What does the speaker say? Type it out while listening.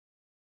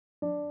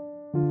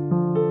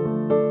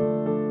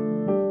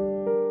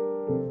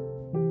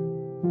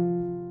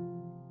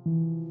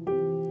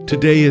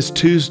Today is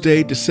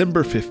Tuesday,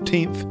 December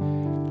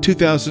 15th,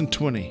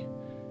 2020,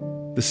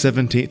 the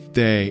 17th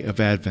day of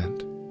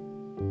Advent.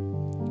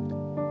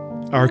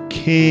 Our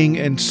King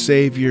and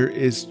Savior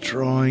is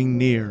drawing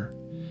near.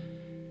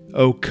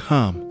 Oh,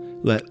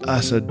 come, let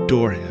us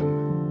adore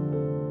him.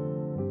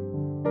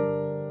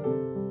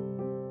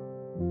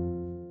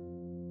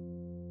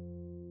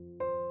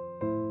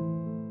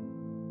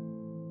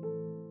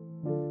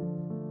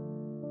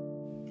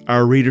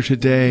 Our reader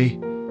today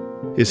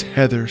is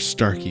Heather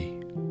Starkey.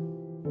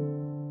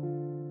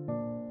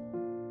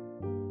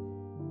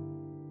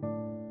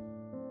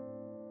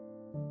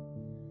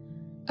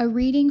 A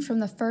reading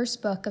from the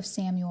first book of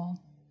Samuel.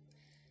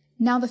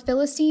 Now the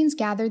Philistines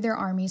gathered their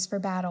armies for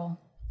battle.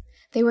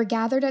 They were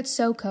gathered at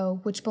Socoh,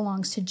 which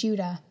belongs to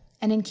Judah,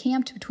 and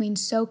encamped between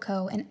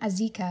Socoh and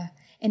Azekah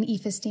in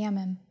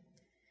Ephes-dammim.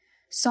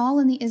 Saul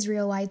and the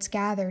Israelites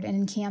gathered and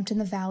encamped in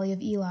the valley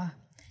of Elah,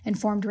 and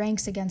formed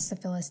ranks against the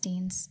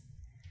Philistines.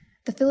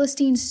 The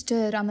Philistines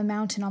stood on the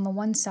mountain on the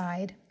one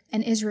side,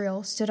 and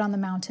Israel stood on the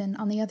mountain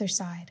on the other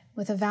side,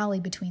 with a valley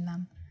between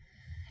them.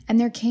 And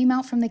there came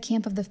out from the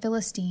camp of the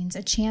Philistines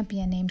a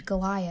champion named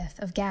Goliath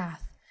of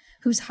Gath,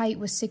 whose height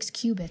was 6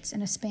 cubits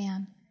in a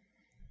span.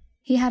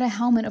 He had a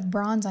helmet of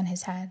bronze on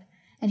his head,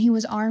 and he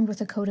was armed with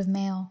a coat of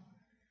mail.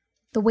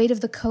 The weight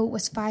of the coat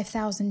was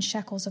 5,000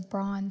 shekels of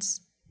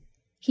bronze.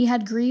 He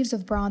had greaves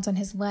of bronze on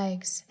his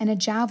legs, and a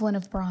javelin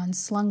of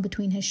bronze slung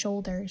between his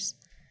shoulders.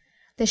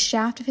 The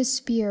shaft of his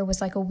spear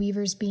was like a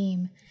weaver's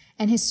beam,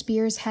 and his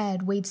spear's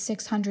head weighed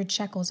 600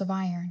 shekels of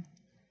iron.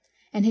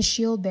 And his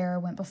shield-bearer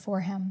went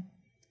before him.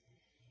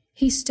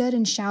 He stood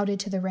and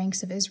shouted to the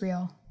ranks of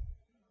Israel,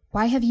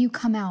 "Why have you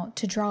come out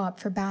to draw up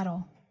for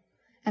battle?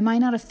 Am I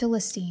not a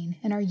Philistine,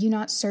 and are you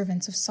not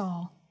servants of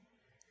Saul?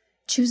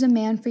 Choose a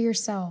man for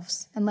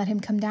yourselves, and let him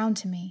come down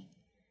to me.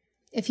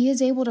 If he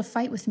is able to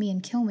fight with me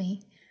and kill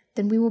me,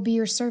 then we will be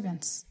your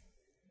servants.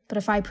 But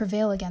if I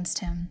prevail against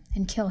him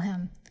and kill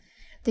him,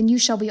 then you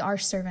shall be our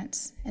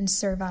servants and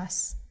serve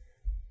us."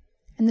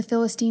 And the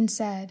Philistines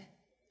said,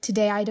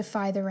 "Today I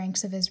defy the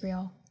ranks of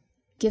Israel.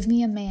 Give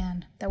me a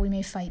man that we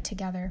may fight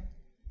together."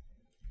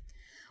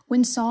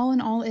 When Saul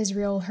and all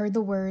Israel heard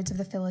the words of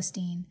the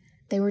Philistine,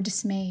 they were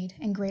dismayed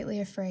and greatly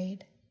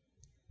afraid.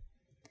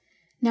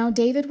 Now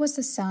David was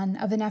the son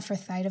of an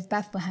Ephrathite of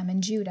Bethlehem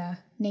in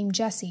Judah, named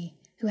Jesse,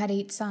 who had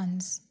 8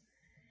 sons.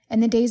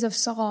 In the days of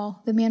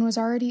Saul, the man was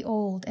already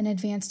old and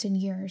advanced in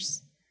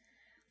years.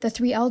 The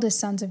 3 eldest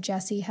sons of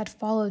Jesse had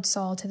followed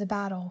Saul to the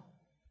battle.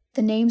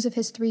 The names of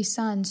his 3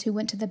 sons who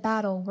went to the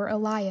battle were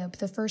Eliab,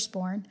 the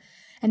firstborn,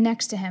 and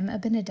next to him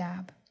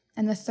Abinadab,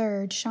 and the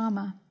third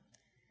Shammah.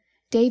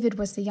 David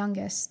was the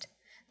youngest.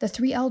 The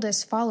 3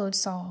 eldest followed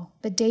Saul,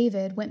 but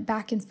David went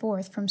back and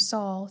forth from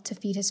Saul to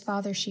feed his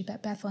father's sheep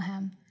at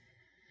Bethlehem.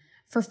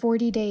 For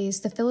 40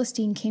 days the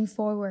Philistine came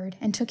forward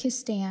and took his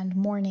stand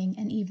morning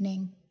and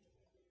evening.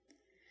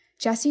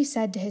 Jesse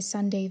said to his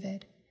son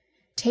David,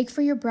 "Take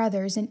for your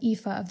brothers an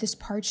ephah of this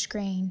parched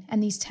grain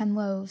and these 10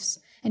 loaves,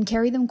 and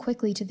carry them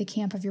quickly to the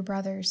camp of your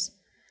brothers.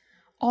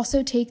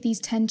 Also take these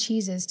 10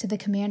 cheeses to the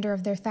commander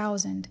of their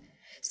 1,000.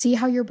 See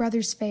how your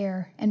brothers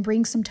fare, and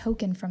bring some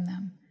token from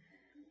them."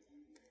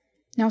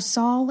 Now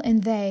Saul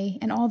and they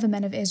and all the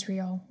men of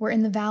Israel were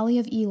in the valley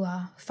of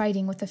Elah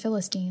fighting with the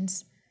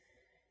Philistines.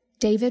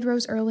 David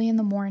rose early in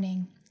the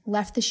morning,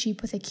 left the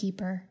sheep with a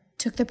keeper,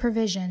 took the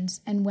provisions,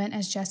 and went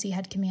as Jesse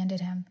had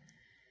commanded him.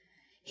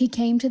 He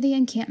came to the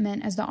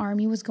encampment as the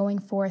army was going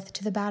forth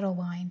to the battle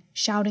line,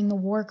 shouting the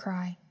war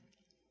cry.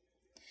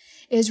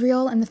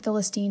 Israel and the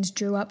Philistines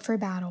drew up for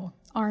battle,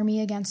 army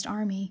against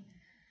army.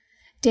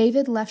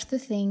 David left the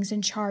things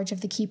in charge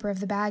of the keeper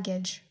of the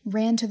baggage,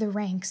 ran to the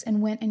ranks,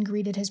 and went and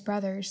greeted his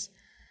brothers.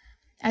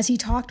 As he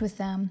talked with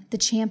them, the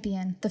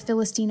champion, the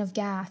Philistine of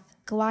Gath,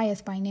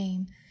 Goliath by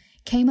name,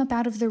 came up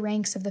out of the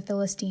ranks of the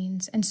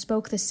Philistines and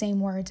spoke the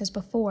same words as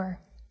before,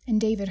 and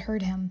David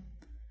heard him.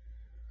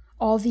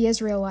 All the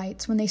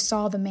Israelites, when they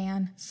saw the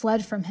man,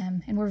 fled from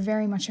him and were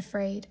very much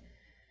afraid.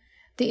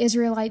 The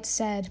Israelites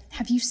said,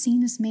 "Have you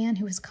seen this man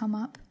who has come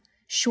up?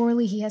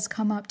 Surely he has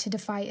come up to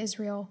defy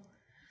Israel.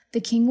 The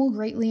king will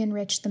greatly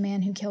enrich the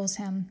man who kills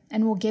him,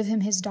 and will give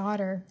him his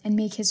daughter and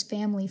make his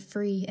family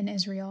free in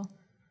Israel."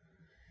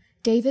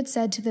 David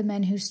said to the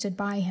men who stood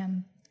by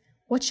him,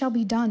 "What shall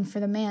be done for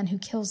the man who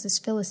kills this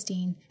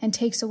Philistine and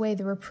takes away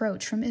the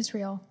reproach from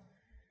Israel?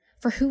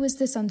 For who is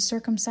this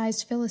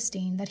uncircumcised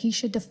Philistine that he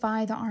should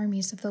defy the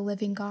armies of the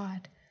living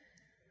God?"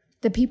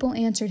 The people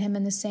answered him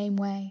in the same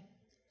way,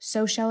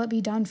 "So shall it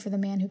be done for the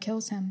man who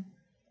kills him."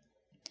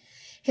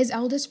 His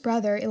eldest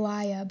brother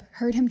Eliab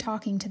heard him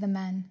talking to the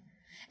men,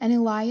 and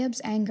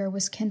Eliab's anger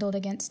was kindled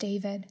against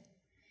David.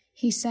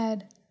 He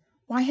said,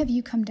 "Why have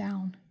you come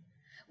down?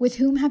 With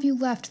whom have you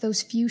left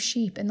those few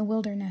sheep in the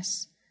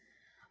wilderness?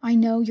 I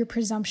know your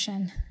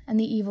presumption and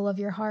the evil of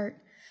your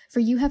heart,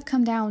 for you have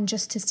come down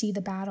just to see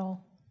the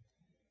battle."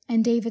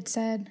 And David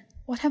said,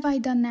 "What have I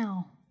done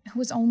now? It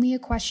was only a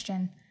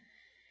question."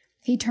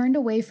 He turned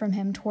away from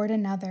him toward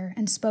another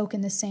and spoke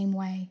in the same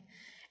way,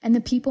 and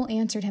the people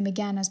answered him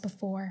again as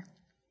before.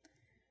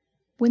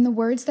 When the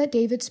words that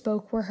David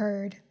spoke were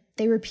heard,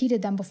 they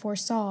repeated them before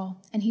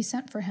Saul, and he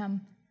sent for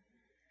him.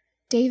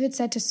 David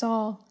said to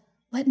Saul,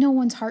 "Let no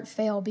one's heart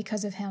fail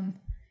because of him.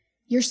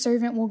 Your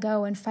servant will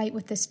go and fight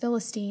with this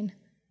Philistine."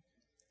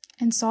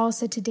 And Saul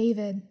said to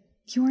David,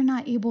 "You are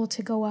not able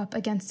to go up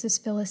against this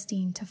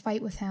Philistine to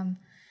fight with him,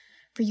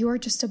 for you are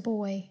just a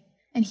boy,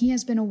 and he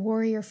has been a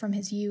warrior from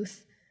his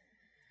youth."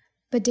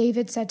 But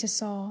David said to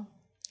Saul,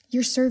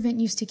 "Your servant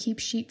used to keep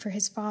sheep for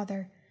his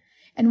father,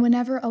 and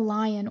whenever a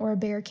lion or a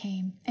bear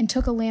came and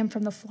took a lamb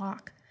from the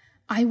flock,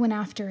 I went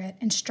after it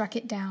and struck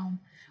it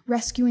down,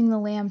 rescuing the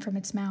lamb from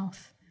its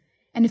mouth.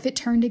 And if it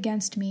turned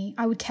against me,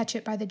 I would catch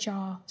it by the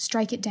jaw,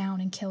 strike it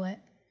down, and kill it.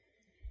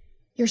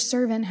 Your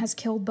servant has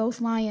killed both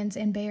lions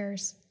and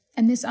bears,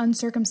 and this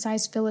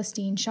uncircumcised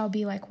Philistine shall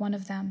be like one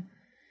of them,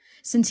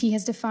 since he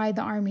has defied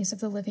the armies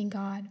of the living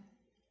God."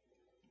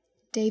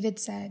 David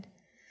said,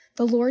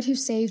 "The Lord who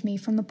saved me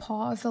from the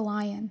paw of the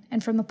lion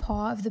and from the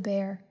paw of the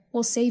bear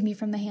will save me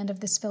from the hand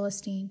of this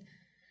Philistine."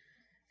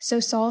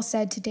 So Saul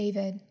said to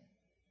David,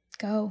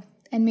 "Go,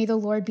 and may the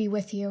Lord be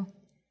with you."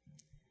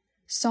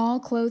 Saul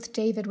clothed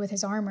David with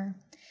his armor.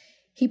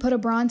 He put a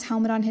bronze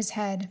helmet on his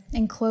head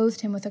and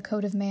clothed him with a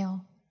coat of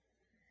mail.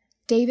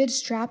 David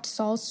strapped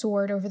Saul's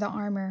sword over the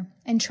armor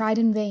and tried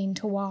in vain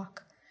to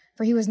walk,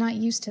 for he was not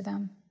used to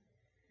them.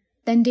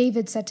 Then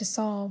David said to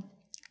Saul,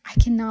 "I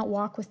cannot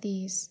walk with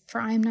these,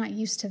 for I am not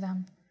used to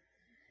them."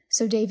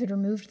 So David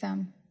removed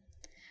them.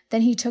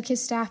 Then he took his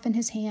staff in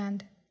his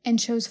hand and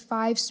chose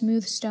 5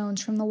 smooth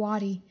stones from the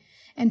wadi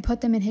and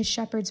put them in his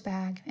shepherd's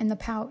bag in the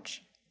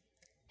pouch.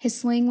 His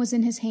sling was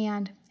in his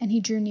hand, and he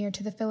drew near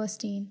to the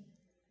Philistine.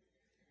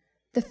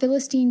 The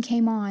Philistine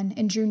came on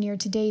and drew near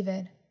to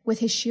David, with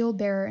his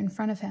shield-bearer in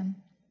front of him.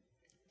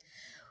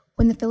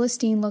 When the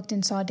Philistine looked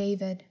and saw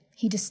David,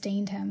 he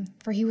disdained him,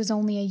 for he was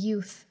only a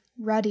youth,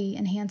 ruddy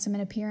and handsome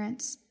in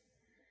appearance.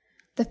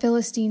 The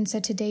Philistine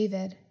said to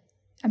David,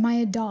 "Am I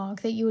a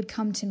dog that you would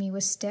come to me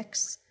with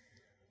sticks?"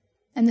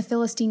 And the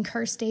Philistine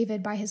cursed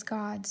David by his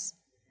gods.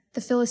 The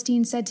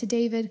Philistine said to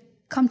David,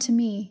 "Come to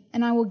me,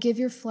 and I will give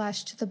your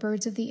flesh to the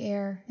birds of the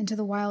air and to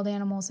the wild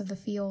animals of the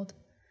field."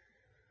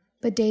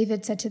 But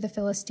David said to the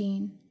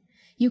Philistine,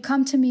 "You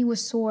come to me with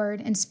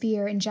sword and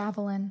spear and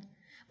javelin,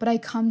 but I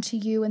come to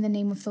you in the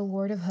name of the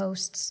Lord of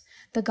hosts,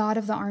 the God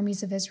of the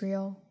armies of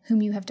Israel,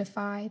 whom you have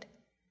defied.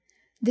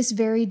 This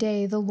very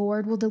day the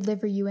Lord will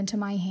deliver you into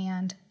my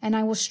hand, and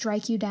I will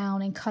strike you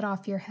down and cut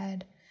off your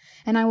head.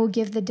 And I will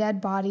give the dead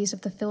bodies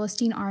of the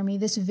Philistine army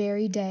this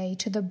very day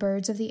to the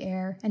birds of the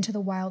air and to the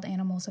wild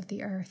animals of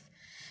the earth,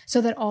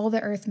 so that all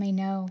the earth may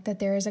know that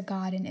there is a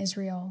God in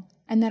Israel,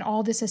 and that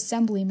all this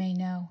assembly may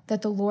know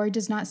that the Lord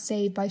does not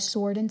save by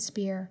sword and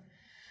spear,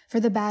 for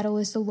the battle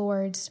is the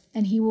Lord's,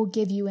 and he will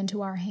give you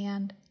into our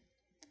hand."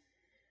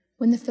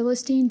 When the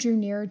Philistine drew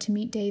nearer to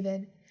meet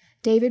David,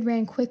 David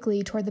ran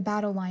quickly toward the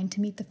battle line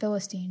to meet the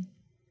Philistine.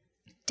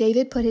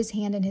 David put his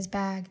hand in his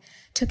bag,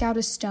 took out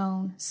a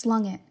stone,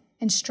 slung it,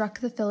 and struck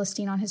the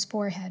Philistine on his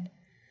forehead.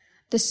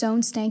 The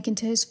stone sank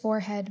into his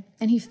forehead,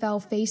 and he fell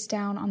face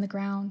down on the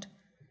ground.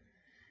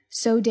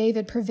 So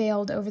David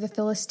prevailed over the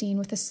Philistine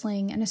with a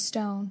sling and a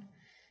stone,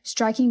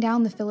 striking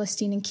down the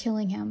Philistine and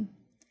killing him.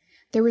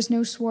 There was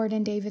no sword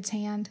in David's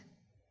hand.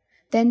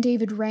 Then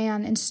David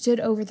ran and stood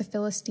over the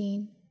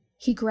Philistine.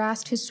 He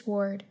grasped his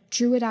sword,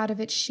 drew it out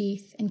of its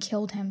sheath, and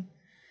killed him.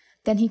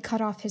 Then he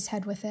cut off his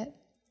head with it.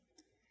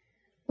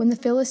 When the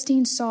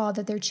Philistines saw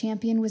that their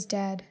champion was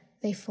dead,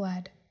 they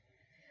fled.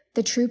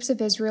 The troops of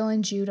Israel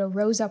and Judah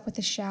rose up with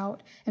a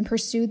shout and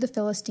pursued the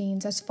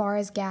Philistines as far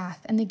as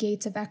Gath and the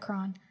gates of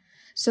Ekron,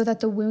 so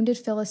that the wounded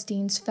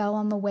Philistines fell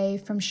on the way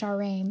from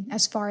Shaaraim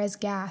as far as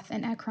Gath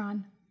and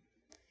Ekron.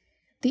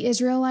 The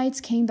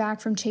Israelites came back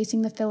from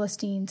chasing the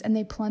Philistines, and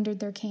they plundered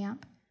their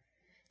camp.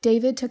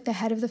 David took the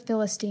head of the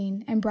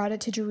Philistine and brought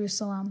it to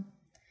Jerusalem,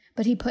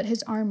 but he put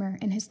his armor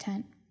in his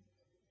tent.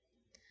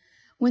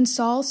 When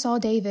Saul saw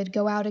David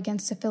go out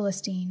against the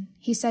Philistine,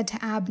 he said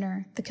to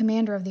Abner, the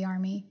commander of the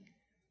army,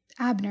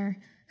 "Abner,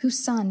 whose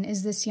son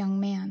is this young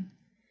man?"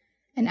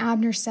 And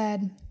Abner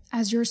said,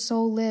 "As your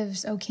soul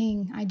lives, O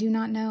king, I do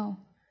not know."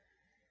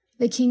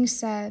 The king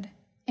said,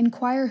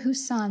 "Inquire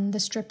whose son the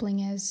stripling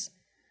is."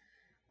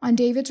 On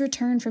David's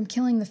return from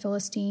killing the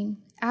Philistine,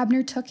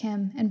 Abner took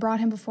him and brought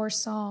him before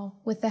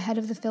Saul with the head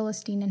of the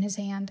Philistine in his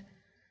hand.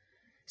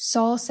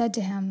 Saul said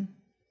to him,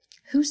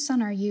 "Whose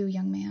son are you,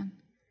 young man?"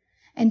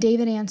 And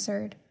David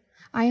answered,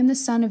 "I am the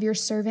son of your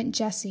servant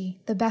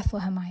Jesse the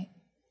Bethlehemite."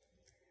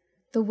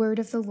 The word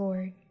of the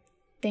Lord.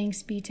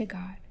 Thanks be to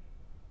God.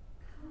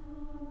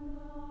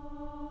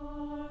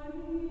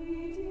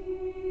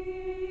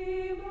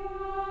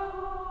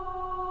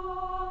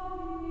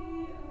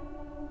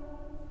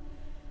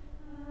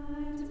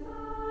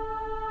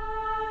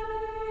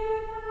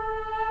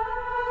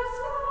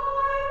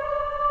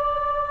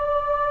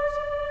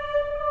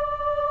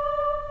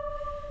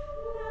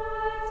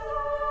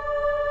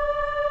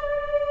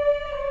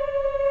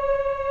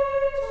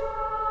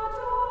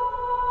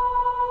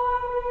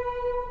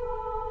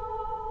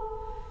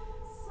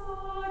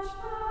 Sorry.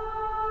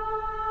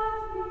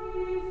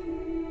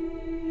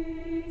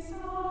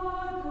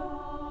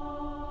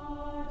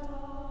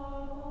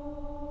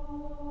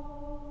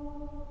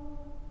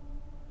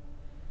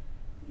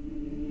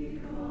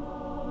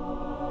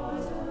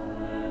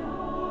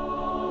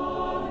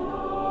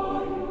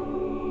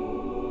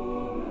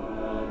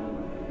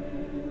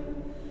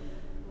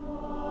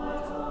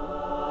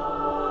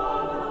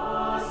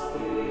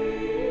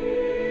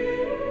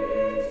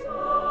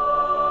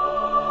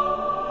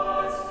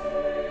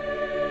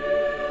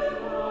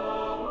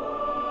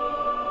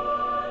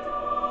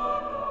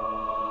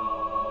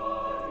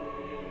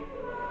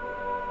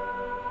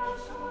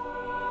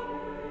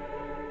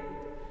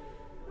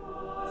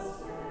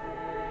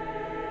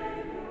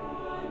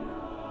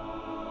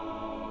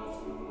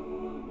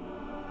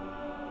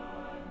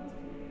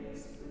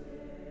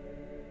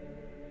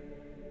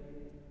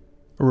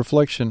 A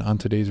reflection on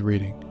today's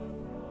reading.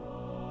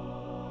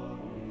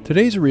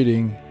 Today's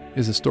reading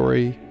is a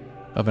story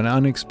of an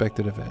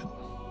unexpected event.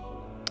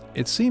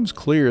 It seems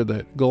clear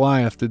that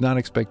Goliath did not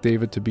expect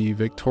David to be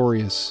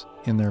victorious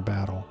in their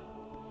battle.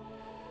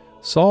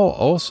 Saul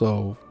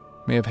also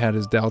may have had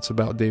his doubts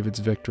about David's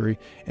victory,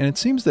 and it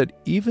seems that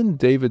even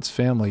David's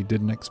family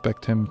didn't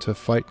expect him to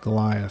fight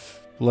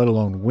Goliath, let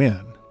alone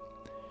win.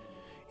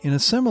 In a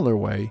similar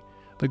way,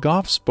 the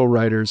Gospel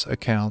writers'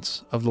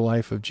 accounts of the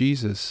life of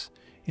Jesus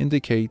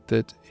indicate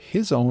that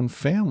his own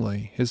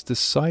family, his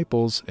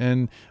disciples,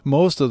 and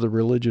most of the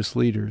religious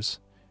leaders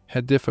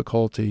had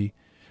difficulty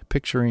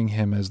picturing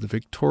him as the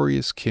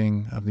victorious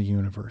king of the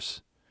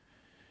universe.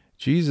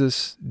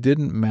 Jesus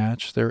didn't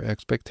match their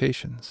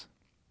expectations.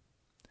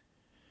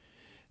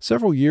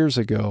 Several years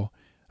ago,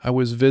 I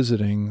was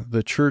visiting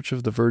the Church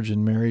of the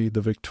Virgin Mary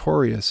the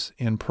Victorious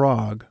in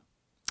Prague,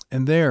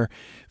 and there,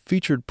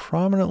 featured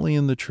prominently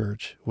in the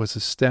church, was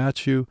a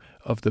statue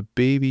of the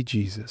baby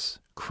Jesus,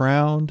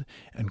 crowned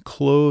and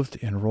clothed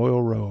in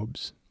royal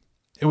robes.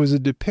 It was a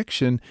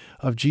depiction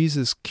of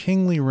Jesus'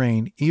 kingly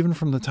reign even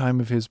from the time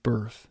of his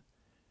birth.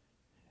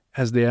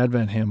 As the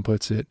Advent hymn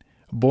puts it,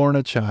 born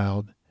a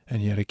child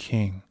and yet a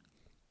king.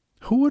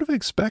 Who would have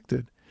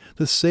expected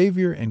the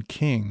Savior and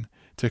King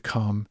to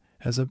come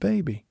as a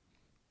baby?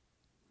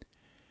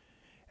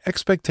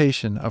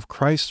 Expectation of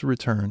Christ's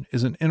return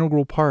is an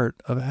integral part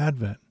of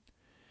Advent.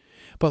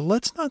 But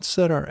let's not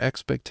set our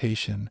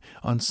expectation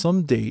on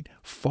some date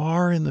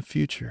far in the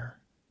future.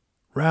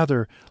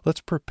 Rather,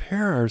 let's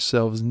prepare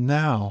ourselves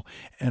now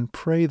and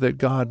pray that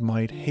God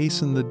might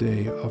hasten the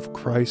day of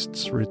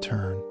Christ's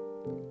return,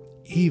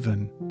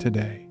 even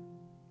today.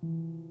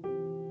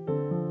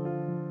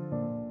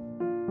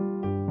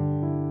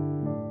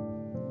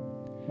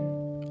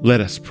 Let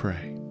us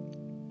pray.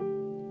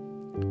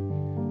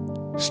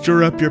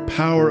 Stir up your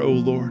power, O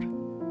Lord,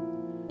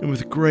 and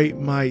with great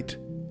might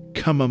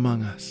come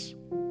among us.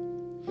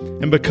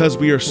 And because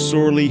we are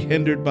sorely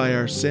hindered by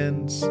our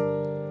sins,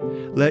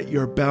 let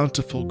your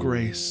bountiful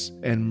grace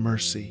and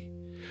mercy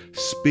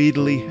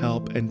speedily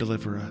help and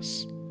deliver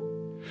us.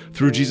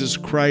 Through Jesus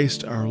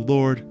Christ our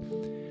Lord,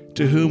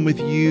 to whom with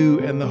you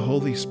and the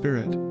Holy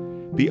Spirit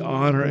be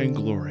honor and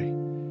glory,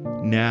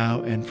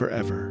 now and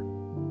forever.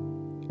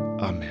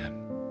 Amen.